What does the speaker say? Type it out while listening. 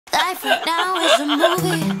Life right now is a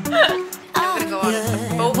movie. I'm gonna go on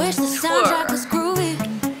a boat Wish the soundtrack was tour. groovy.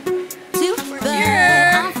 Too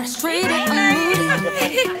bad I'm frustrated and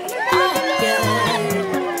moody. Oh,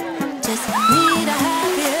 yeah. Just need a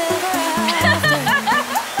happy ever after.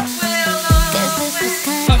 Guess this was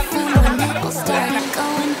kind of fun when it all started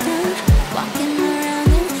going down. Walking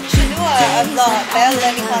around in cheap days and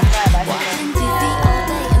watching TV all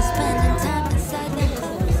day and spending time inside the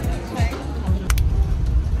clothes.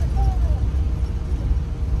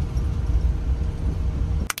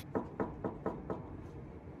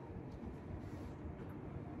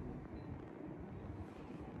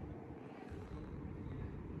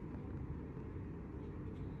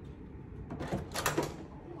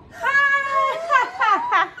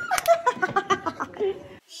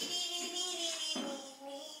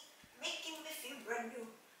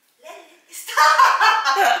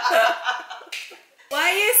 Why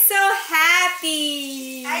are you so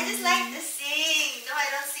happy? I just like to sing. No, I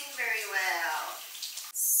don't sing very well.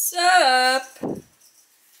 Sup?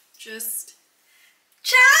 Just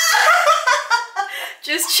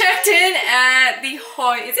checked in at the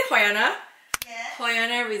is it Hoyana? Yeah.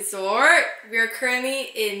 Hoyana Resort. We are currently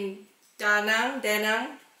in Da Nang.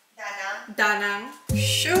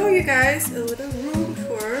 Show you guys a little room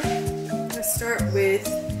tour. I'm gonna start with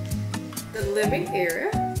the living area,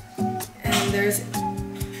 and there's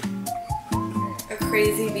a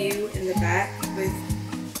crazy view in the back with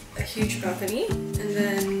a huge balcony, and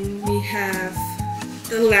then we have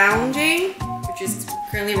the lounging, which is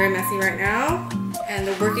currently very messy right now, and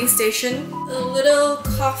the working station, a little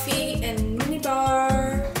coffee and mini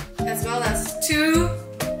bar, as well as too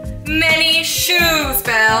many shoes,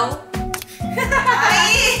 Belle.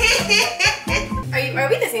 Are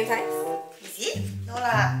we the same size? Is it? No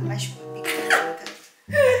lah, my shoe would be good.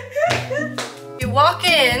 You walk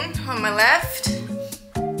in on my left.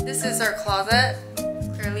 This is our closet.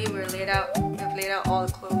 Clearly we have laid out all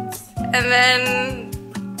the clothes. And then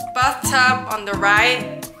bathtub on the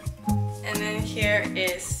right. And then here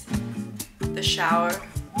is the shower.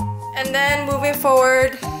 And then moving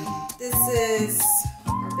forward, this is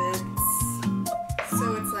our beds.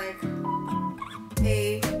 So it's like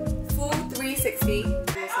a full 360.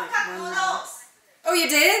 There's like one. Oh, you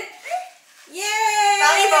did? Yay!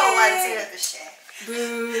 Volleyball ones here at the shack.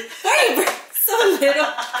 Boo. Why are you bring so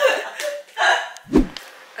little?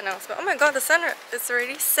 Announcement. Oh my god, the sun is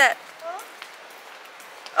already set.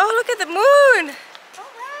 Oh, look at the moon! Oh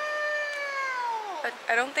wow!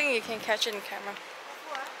 I don't think you can catch it in camera.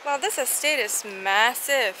 Wow, this estate is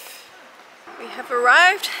massive. We have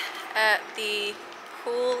arrived at the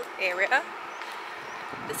pool area.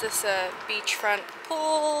 This is a beachfront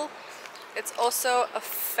pool. It's also a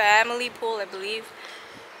family pool, I believe.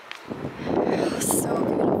 Oh, so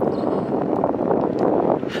beautiful.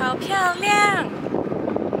 好漂亮!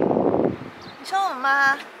 你说我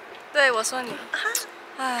吗？对，我说你。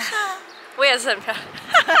唉，我也是很漂亮。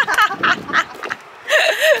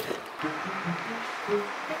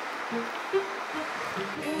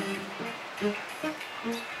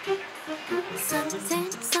Suntan,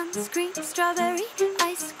 sunscreen, strawberry,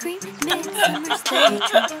 ice cream, midsummer's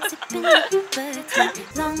daydream, sipping liberty.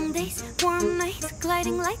 Long days, warm nights,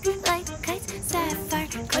 gliding like light kites, sapphire,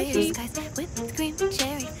 clear skies, whipped cream,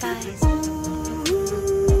 cherry pies. Ooh,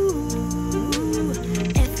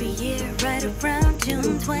 every year right around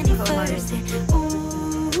June 21st.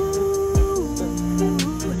 Ooh,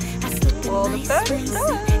 I slip in my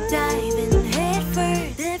swimsuit, diving head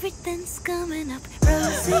first. Everything's coming up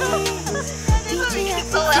rosy. Peachy, I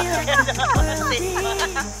feel like the world is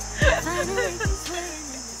finally swinging.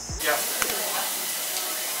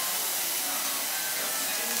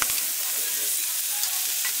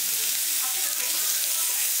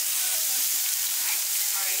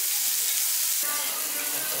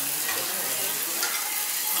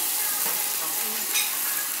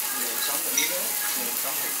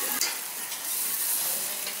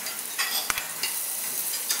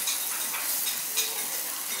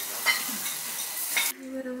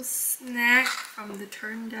 Little snack from the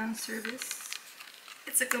turn down service.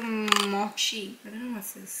 It's like a mochi. I don't know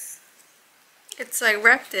what's this. It's like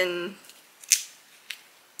wrapped in,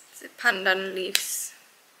 is it pandan leaves?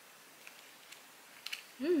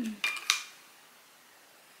 Mmm.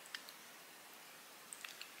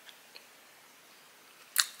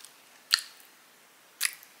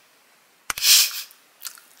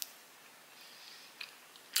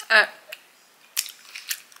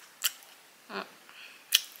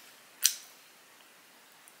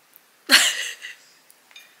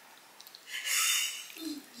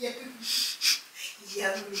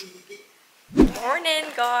 Yummy. Morning,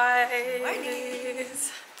 guys. Morning.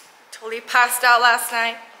 Totally passed out last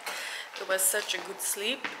night. It was such a good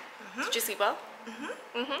sleep. Did you sleep well?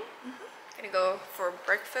 Gonna go for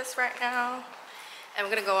breakfast right now. And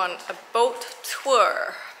we're gonna go on a boat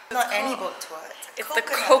tour. Not any boat tour. It's the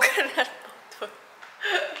coconut boat tour.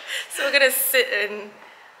 So we're gonna sit in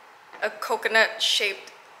a coconut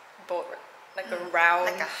shaped boat, like a round,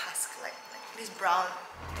 Like a husk, like this brown.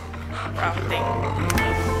 round thing.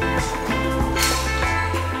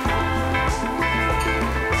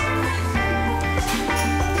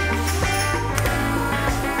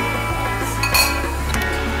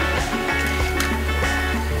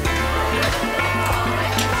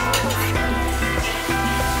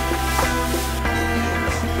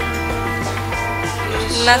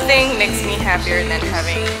 Nothing makes me happier than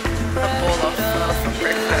having a bowl of pho for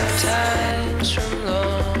breakfast.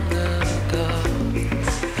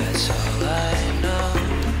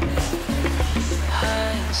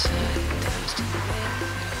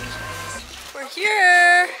 We're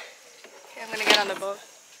here. Okay, I'm gonna get on the boat.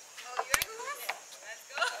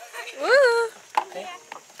 Woo!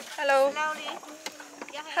 Hello.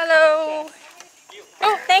 Hello.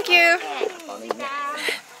 Oh, thank you.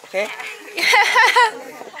 Okay.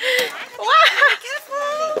 Wow.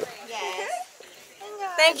 Yes.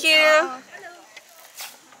 Thank you.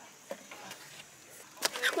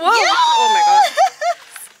 Whoa! Oh my god.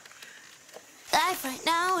 Life right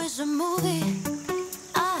now is a movie.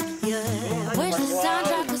 Yeah. Wish the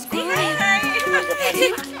soundtrack was groovy.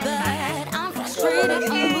 But I'm frustrated, I'm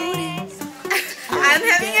moody. I'm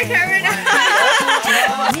having a camera now.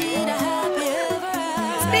 Need a happy ever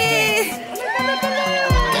after.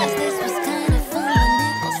 Guess this was kind of fun when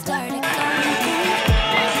it all started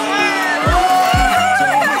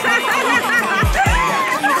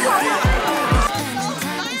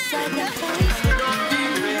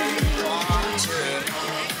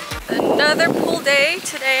Another pool day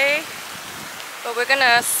today, but we're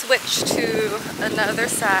gonna switch to another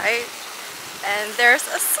side, and there's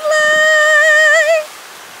a slide.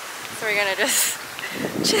 So we're gonna just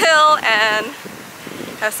chill and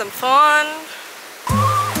have some fun.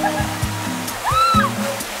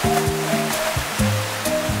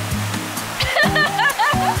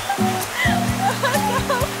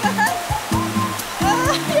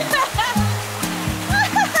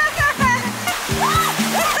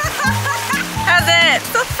 How's it?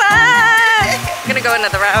 So fun! I'm gonna go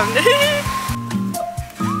another round.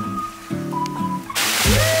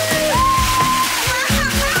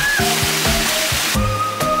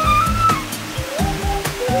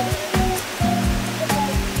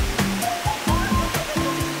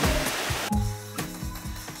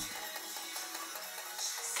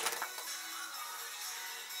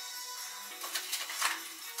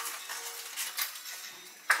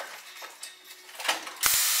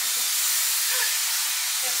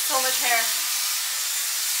 So much hair.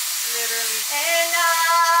 Literally. And I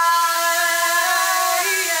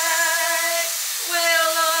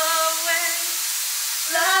will always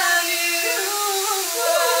love you.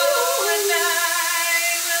 And I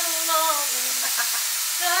will always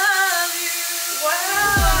love you.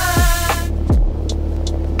 Wow.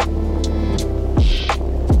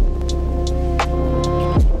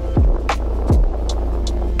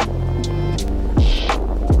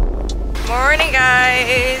 Morning,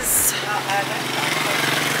 guys.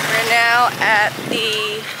 We're now at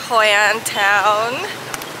the Kuan town.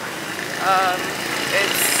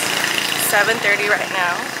 It's 7:30 right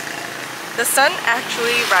now. The sun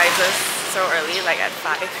actually rises so early, like at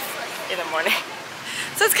 5 in the morning.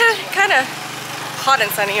 So it's kind of hot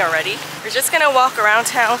and sunny already. We're just gonna walk around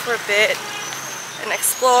town for a bit and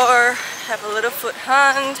explore, have a little foot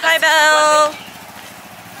hunt. Hi, Belle.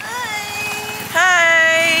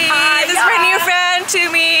 Hi! This is my new friend,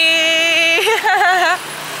 Tumi!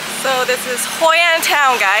 So this is Kuan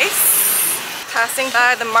town, guys. Passing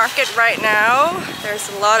by the market right now. There's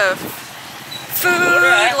a lot of food,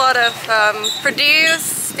 a lot of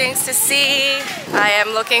produce, things to see. I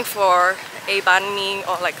am looking for a banh mi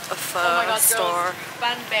or like a pho store.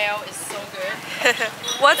 Banh bao is so good.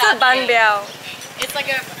 What's a banh bao? It's like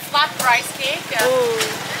a flat rice cake. Ooh.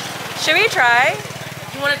 Should we try?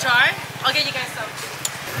 You want to try? I'll get you guys some.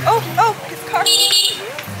 Oh, his car.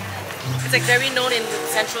 It's like very known in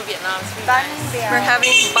central Vietnam. We're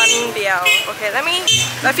having banh bao. Okay,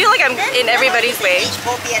 I feel like I'm in everybody's way.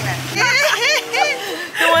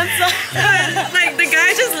 Like the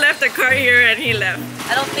guy just left the car here and he left.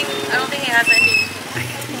 I don't think it has any.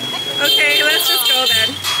 Okay, let's just go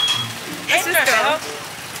then. Let's just go.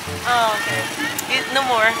 Oh, okay. No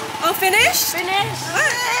more. Oh, finished? Finished.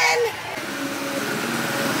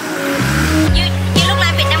 You look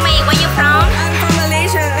like Vietnamese. Where you from? I'm from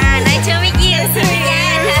Malaysia. Nice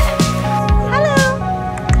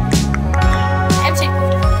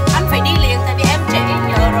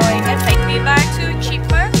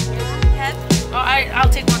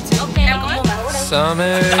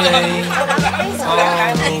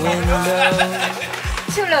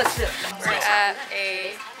We're at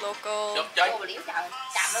a local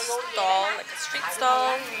stall, like a street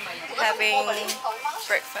stall, having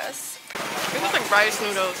breakfast. It looks like rice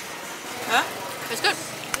noodles. Huh? It's good,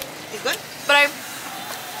 It's good? but I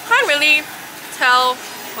can't really tell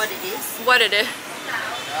What it is? what it is.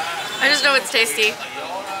 I just know it's tasty.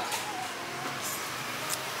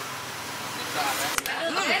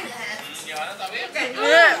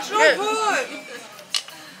 Yeah, So good. good!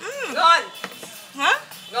 Ngon. Huh?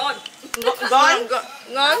 Ngon. Gone?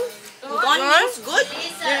 Gone? Gone means good?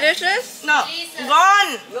 Delicious? No.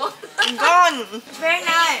 Gone! Gone! Very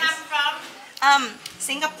nice.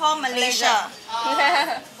 Singapore, Malaysia.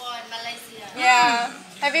 Yeah.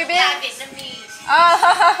 Have you been? Vietnamese.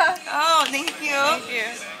 Oh. Oh, thank you. Thank you.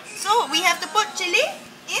 So we have to put chili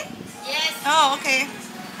in? Yes. Oh, okay.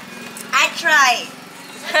 I try.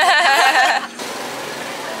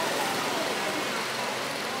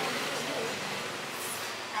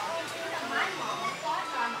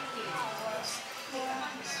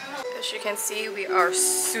 As you can see, we are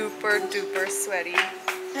super duper sweaty.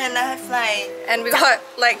 And I have like... And we got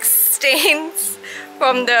like stains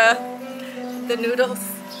from the noodles.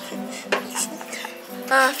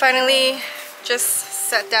 Finally, just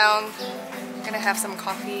sat down. Gonna have some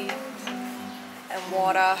coffee and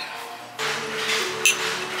water.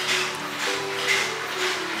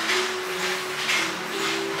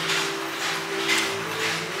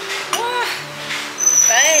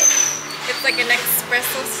 Right? It's like an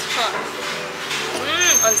espresso shot.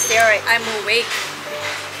 On steroid. I'm awake.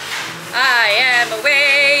 I am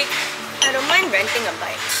awake. I don't mind renting a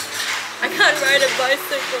bike. I can't ride a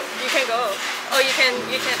bicycle. You can go. Oh, you can.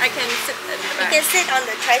 I can sit in the You back. can sit on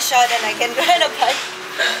the threshold and I can ride a bike.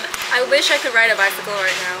 I wish I could ride a bicycle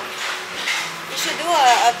right now. You should do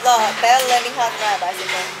a vlog about learning how to ride a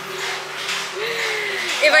bicycle.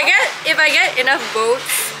 If I get enough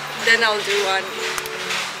votes, then I'll do one.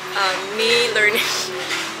 Me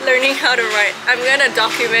learning how to ride. I'm gonna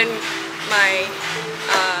document my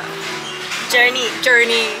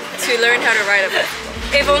journey to learn how to ride a bicycle.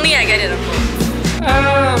 If only I get enough votes.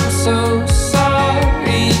 I'm so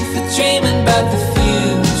sorry for dreaming about the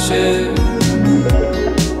future.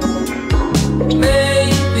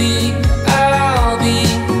 Maybe I'll be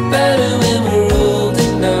better when we're old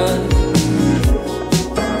enough.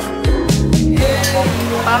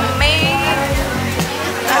 Banh mi.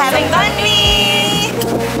 Having banh mi.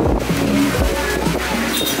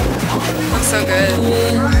 Looks so good.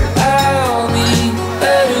 I'll be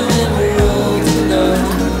better when we're old enough.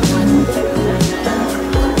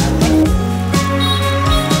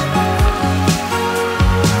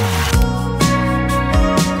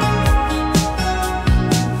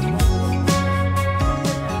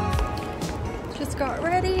 Just got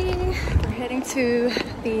ready. We're heading to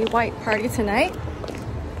the white party tonight.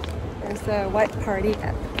 There's a white party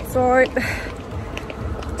at the resort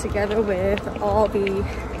together with all the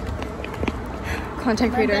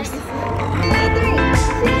content creators.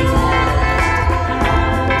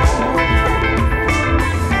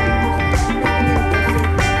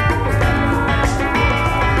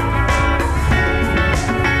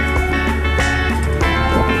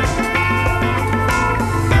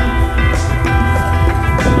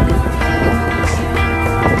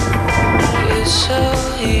 It's so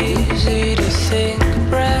easy to think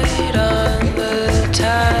right on the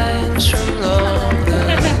times from long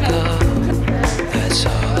ago. That's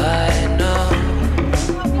all I know.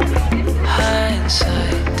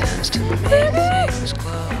 Hindsight tends to make things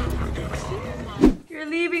glow. You're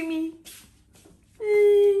leaving me.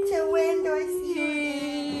 Till when do I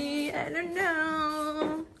see you? I don't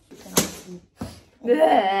know.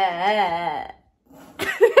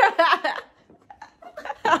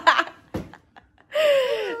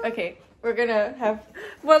 Okay, we're gonna have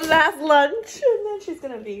one last lunch and then she's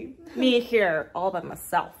gonna leave me here all by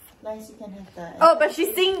myself. Nice, you can have that. Oh, but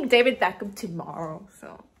she's seeing David Beckham tomorrow,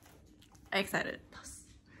 so I'm excited.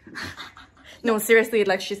 No, seriously,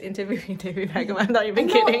 like she's interviewing David Beckham. I'm not even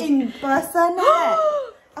kidding. In person.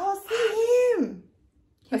 I'll see him.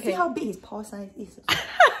 You see how big his paw size is.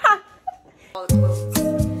 All the clothes.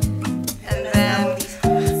 And then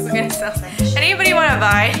we're gonna sell. Anybody wanna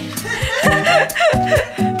buy?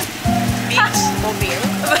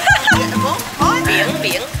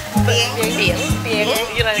 Biển.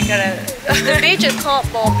 You like the beach is called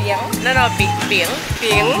Bo Biển. No, biển.